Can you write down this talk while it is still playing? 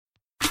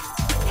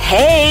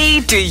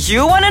Hey, do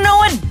you want to know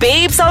what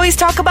babes always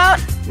talk about?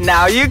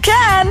 Now you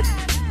can.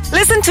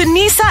 Listen to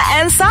Nisa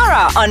and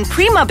Sarah on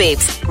Prima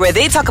Babes, where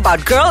they talk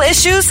about girl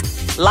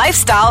issues,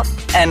 lifestyle,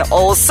 and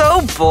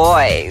also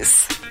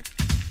boys.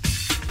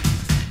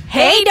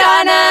 Hey,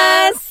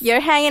 Donnas! You're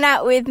hanging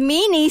out with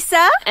me,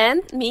 Nisa.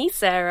 And me,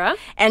 Sarah.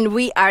 And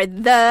we are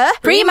the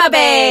Prima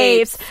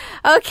Babes.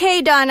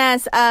 Okay,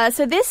 Donnas.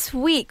 So this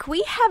week,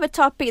 we have a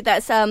topic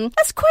that's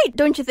quite,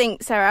 don't you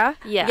think, Sarah?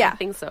 Yeah, I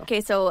think so.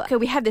 Okay,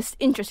 we have this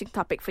interesting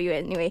topic for you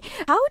anyway.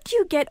 How do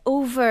you get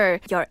over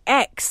your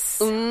ex?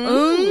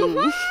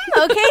 Mm-hmm.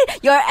 Okay,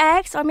 your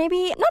ex, or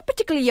maybe, not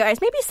particularly your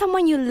ex, maybe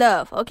someone you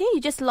love, okay?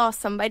 You just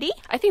lost somebody.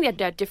 I think that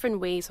there are different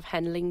ways of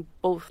handling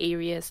both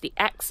areas, the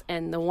ex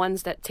and the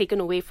ones that taken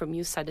away from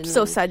you suddenly.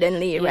 So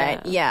suddenly, right?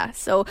 Yeah.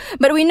 So,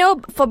 but we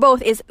know for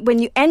both is when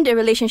you end a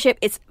relationship,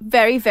 it's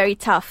very, very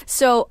tough.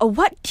 So,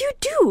 what do you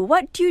do?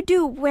 What do you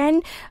do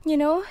when,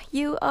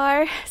 you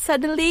are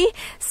suddenly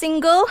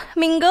single,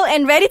 mingle,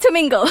 and ready to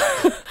mingle?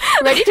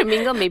 Ready to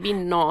mingle, maybe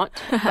not.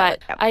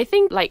 But I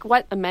think like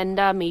what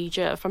Amanda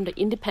Major from the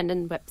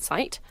Independent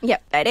website.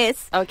 Yep, that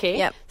is. Okay.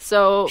 Yep.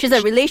 So she's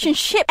a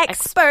relationship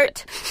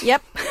expert.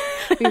 Yep.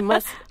 we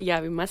must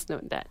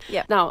note that.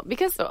 Yep. Now,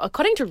 because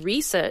according to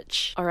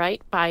research, all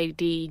right, by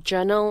the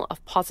Journal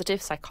of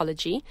Positive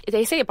Psychology,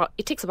 they say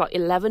it takes about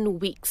 11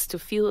 weeks to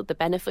feel the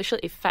beneficial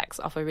effects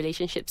of a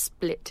relationship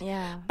split.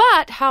 Yeah.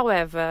 But,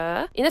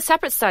 however, in a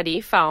separate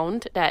study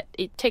found that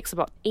it takes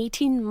about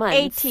 18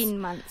 months. 18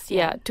 months,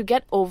 yeah. To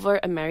get over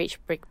a marriage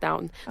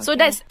breakdown. Okay. So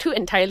that's two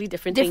entirely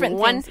different things.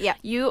 One, yeah.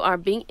 You are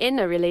being in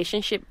a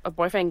relationship, a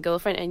boyfriend and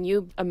girlfriend,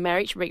 and a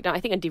marriage breakdown. I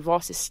think a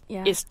divorce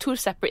is two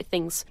separate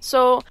things.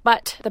 So,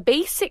 but the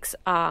basics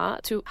are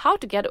how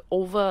to get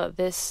over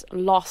this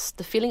loss,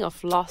 the feeling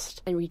of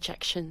loss and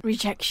rejection.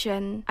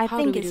 I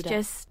think it's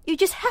just, you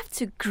just have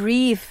to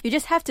grieve. You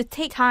just have to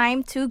take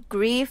time to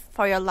grieve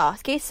for your loss.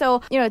 Okay,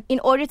 so, in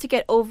order to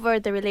get over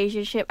the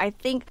relationship, I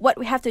think what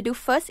we have to do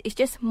first is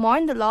just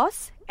mourn the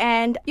loss.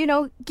 And,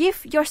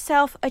 give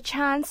yourself a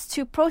chance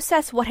to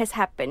process what has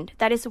happened.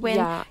 That is when...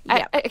 I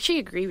actually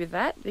agree with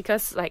that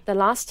because, like, the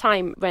last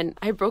time when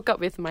I broke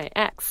up with my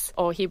ex,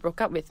 or he broke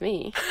up with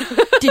me...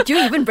 Did you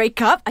even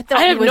break up? I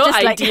have no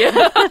idea.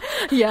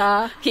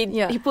 Yeah.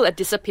 He pulled a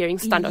disappearing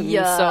stunt on me.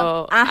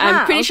 So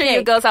I'm pretty sure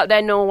you girls out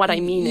there know what I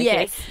mean.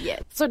 Yes, okay?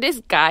 yes. So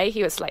this guy,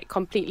 he was like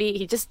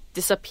he just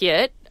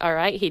disappeared. All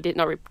right, he did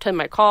not return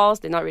my calls,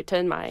 did not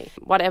return my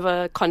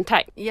whatever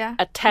contact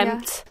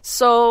attempt. Yeah.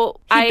 So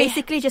he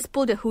basically just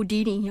pulled a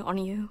Houdini on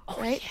you,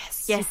 right?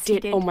 Yes, he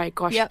did. Oh my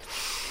gosh. Yep.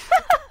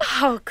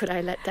 How could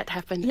I let that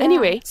happen? Yeah.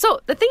 Anyway, so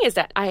the thing is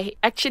that I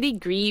actually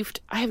grieved.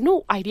 I have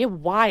no idea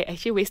why I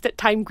actually wasted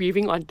time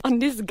grieving on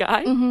this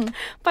guy,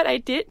 but I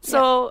did.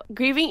 So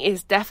grieving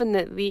is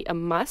definitely a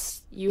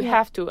must. You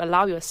have to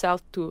allow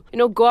yourself to,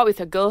 go out with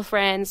your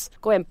girlfriends,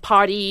 go and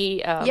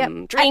party,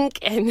 drink,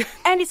 and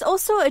it's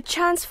also a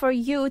chance for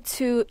you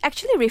to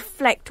actually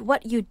reflect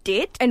what you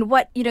did and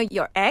what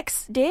your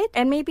ex did,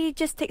 and maybe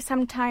just take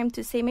some time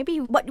to say maybe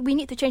what we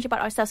need to change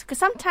about ourselves. Because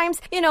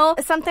sometimes,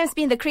 sometimes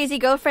being the crazy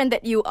girlfriend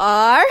that you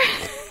are.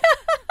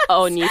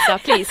 Oh, Nisa,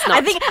 please,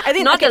 not. I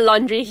think not the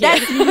laundry here.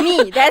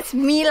 That's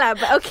me lah.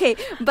 But okay,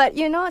 but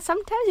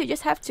sometimes you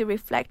just have to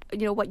reflect,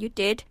 what you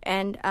did,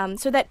 and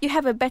so that you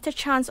have a better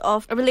chance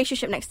of a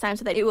relationship next time,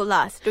 so that it will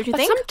last. Don't you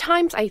think?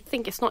 Sometimes I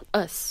think it's not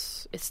us.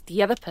 It's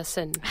the other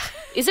person,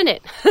 isn't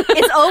it?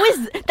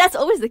 That's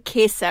always the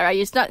case, Sarah.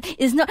 It's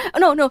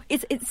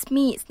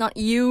me. It's not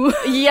you.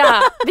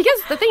 Yeah, because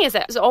the thing is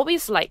that it's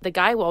always like the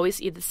guy will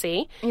always either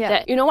say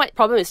that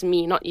problem is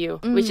me, not you,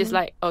 which is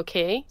like,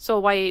 okay, so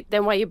why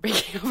are you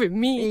breaking up with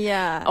me?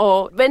 Yeah.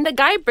 Or when the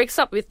guy breaks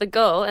up with the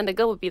girl, and the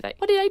girl will be like,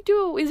 what did I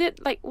do? Is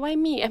it like, why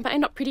me? Am I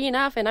not pretty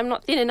enough? And I'm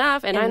not thin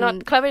enough? And I'm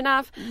not clever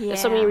enough? Yeah.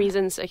 There's so many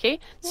reasons. Okay,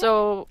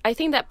 so I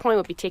think that point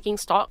will be taking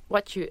stock.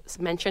 What you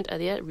mentioned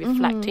earlier,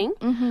 reflecting.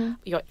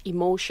 Your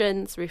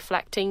emotions,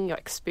 reflecting your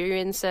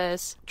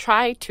experiences.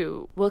 Try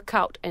to work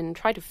out and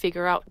try to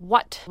figure out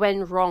what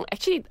went wrong.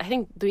 Actually, I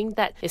think doing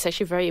that is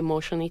actually very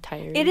emotionally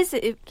tiring. It is.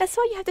 That's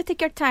why you have to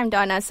take your time,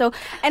 Donna. So,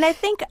 and I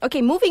think,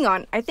 okay, moving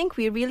on. I think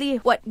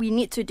what we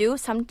need to do,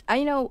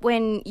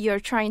 when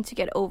you're trying to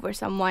get over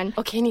someone.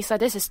 Okay, Nisa,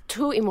 this is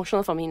too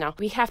emotional for me now.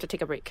 We have to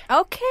take a break.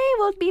 Okay,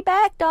 we'll be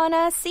back,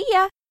 Donna. See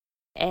ya.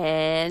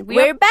 And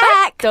we're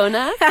back,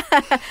 Donna.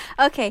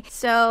 Okay,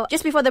 so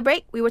just before the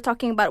break, we were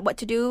talking about what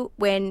to do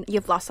when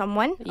you've lost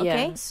someone.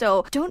 Okay,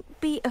 so don't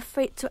be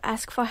afraid to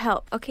ask for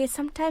help. Okay,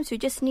 sometimes you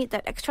just need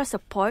that extra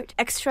support,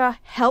 extra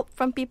help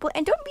from people,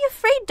 and don't be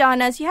afraid,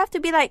 Donnas. You have to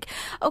be like,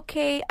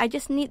 okay, I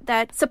just need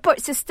that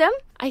support system.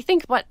 I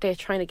think what they're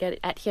trying to get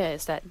at here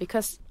is that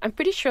because I'm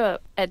pretty sure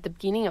at the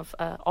beginning of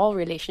all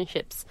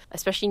relationships,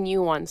 especially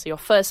new ones, your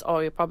first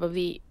or you're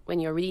probably when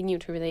you're really new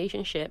to a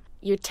relationship,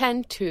 you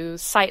tend to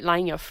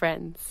sideline your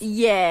friends.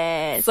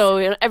 Yes. So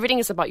everything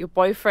is about your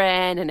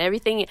boyfriend and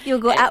everything. You'll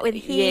go out with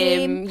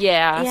him.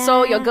 Yeah.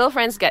 So your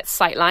girlfriends get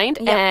sidelined.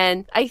 Yep.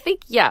 And I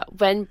think,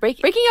 when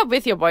breaking up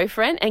with your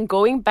boyfriend and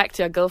going back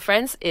to your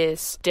girlfriends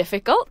is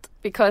difficult.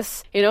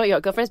 Because, your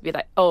girlfriends be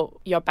like, oh,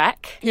 you're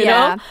back, you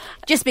know?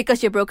 Just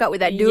because you broke up with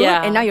that dude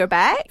and now you're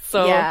back?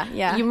 So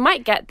you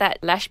might get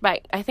that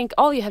lashback. I think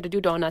all you have to do,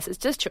 Donas, is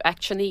just to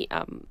actually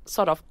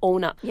sort of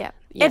own up. Yeah.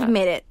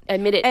 Admit it.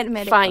 Admit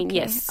it. Fine, okay.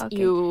 yes. Okay.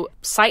 You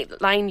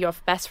sideline your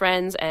best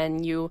friends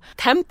and you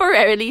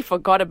temporarily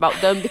forgot about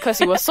them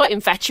because you were so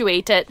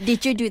infatuated.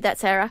 Did you do that,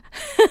 Sarah?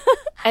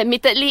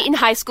 Admittedly, in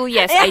high school,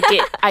 yes, I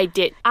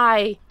did.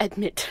 I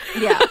admit.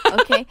 Yeah,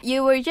 okay.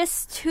 You were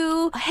just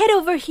too head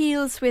over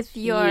heels with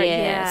your...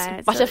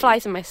 Yes,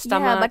 butterflies in my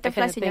stomach. Yeah,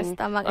 butterflies in your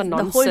stomach. Oh,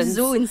 the whole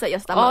zoo inside your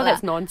stomach. Oh,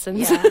 that's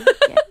nonsense. Yeah.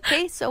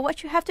 Okay, so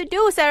what you have to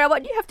do, Sarah?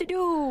 What do you have to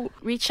do?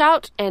 Reach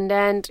out and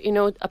then,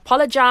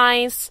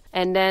 apologize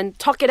and then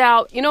talk it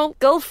out.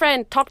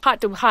 Girlfriend, talk heart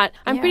to heart.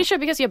 I'm pretty sure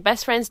because you're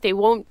best friends, they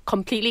won't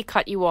completely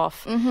cut you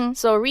off. Mm-hmm.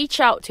 So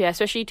reach out to,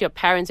 especially to your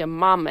parents, your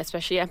mom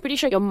especially. I'm pretty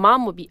sure your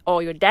mom will be,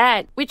 or your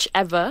dad,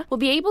 whichever, will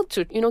be able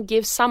to,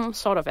 give some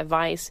sort of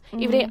advice.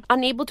 Mm-hmm. If they're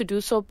unable to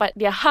do so, but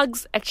their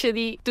hugs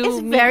actually do... It's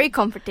very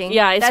comforting.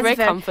 Yeah, it's very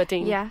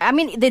comforting. Yeah. I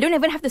mean, they don't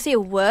even have to say a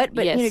word,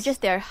 but,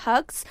 just their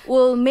hugs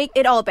will make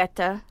it all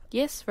better.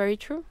 Yes, very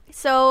true.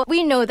 So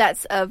we know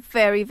that's a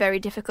very, very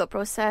difficult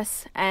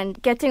process, and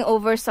getting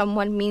over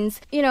someone means,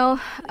 you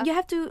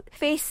have to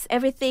face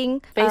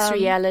everything. Face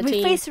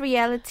reality. Face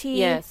reality.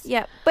 Yes.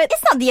 Yeah. But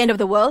it's not the end of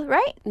the world,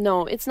 right?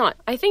 No, it's not.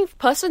 I think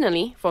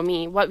personally, for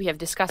me, what we have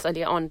discussed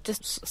earlier on,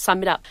 just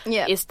sum it up,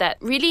 is that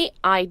really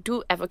I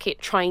do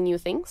advocate trying new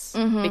things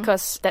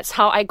because that's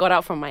how I got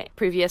out from my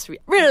previous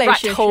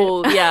relationship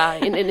hole. Yeah,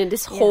 in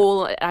this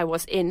hole I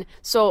was in.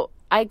 So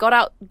I got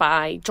out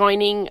by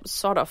joining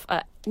sort of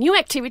new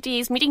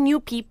activities, meeting new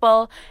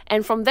people,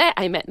 and from there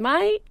I met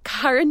my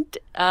current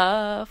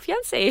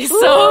fiancé.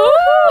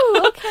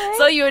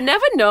 So you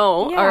never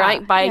know, all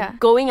right? By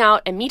going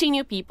out and meeting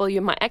new people,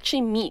 you might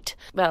actually meet,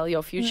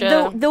 your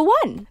future... The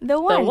one.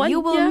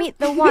 You will meet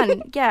the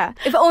one,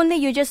 If only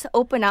you just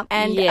open up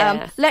and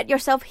let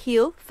yourself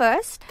heal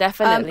first.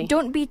 Definitely.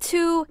 Don't be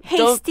too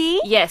hasty.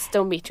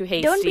 Don't be too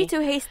hasty. Don't be too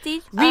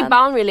hasty.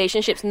 Rebound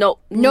relationships, no,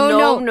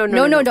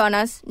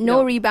 Donas.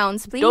 No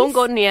rebounds, please. Don't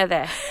go near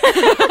there.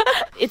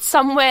 It's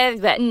somewhere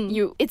that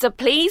it's a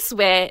place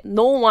where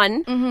no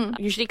one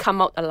usually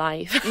come out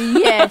alive.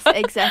 Yes,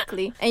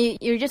 exactly. And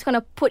you're just going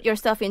to put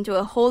yourself into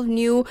a whole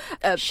new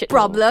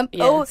problem.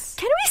 Yes. Oh,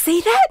 can we say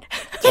that?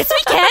 Yes,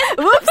 we can.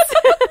 Whoops.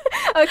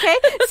 Okay.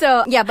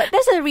 So, but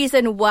there's a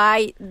reason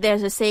why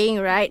there's a saying,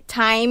 right?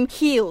 Time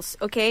heals.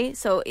 Okay.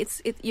 So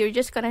you're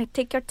just going to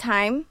take your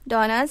time,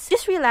 Donas.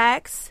 Just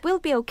relax. We'll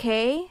be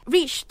okay.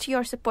 Reach to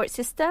your support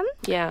system.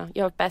 Yeah,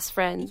 your best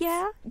friends.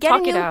 Yeah.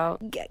 Talk it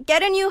out.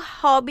 Get a new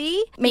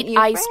hobby. Eat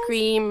ice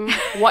cream.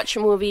 Watch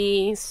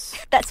movies.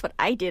 That's what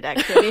I did,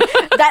 actually.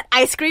 That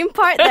ice cream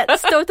part,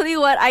 that's totally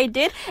what I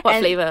did. What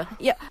flavor?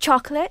 Yeah,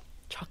 chocolate.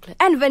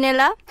 And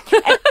vanilla.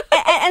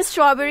 and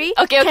strawberry.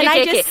 Okay.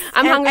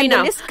 I'm hungry now.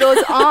 And the list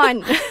goes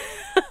on.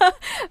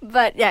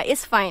 But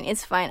it's fine.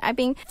 I've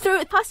been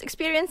through past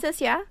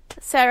experiences,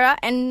 Sarah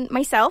and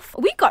myself,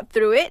 we got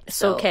through it.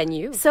 So can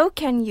you. So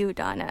can you,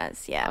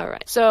 Donas. Yeah. All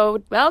right.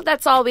 So,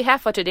 that's all we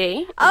have for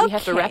today. Okay. We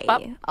have to wrap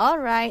up. All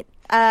right.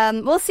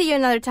 We'll see you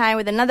another time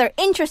with another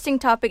interesting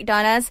topic,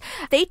 Donas.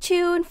 Stay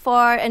tuned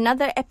for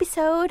another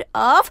episode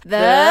of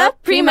The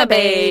Prima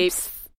Babes.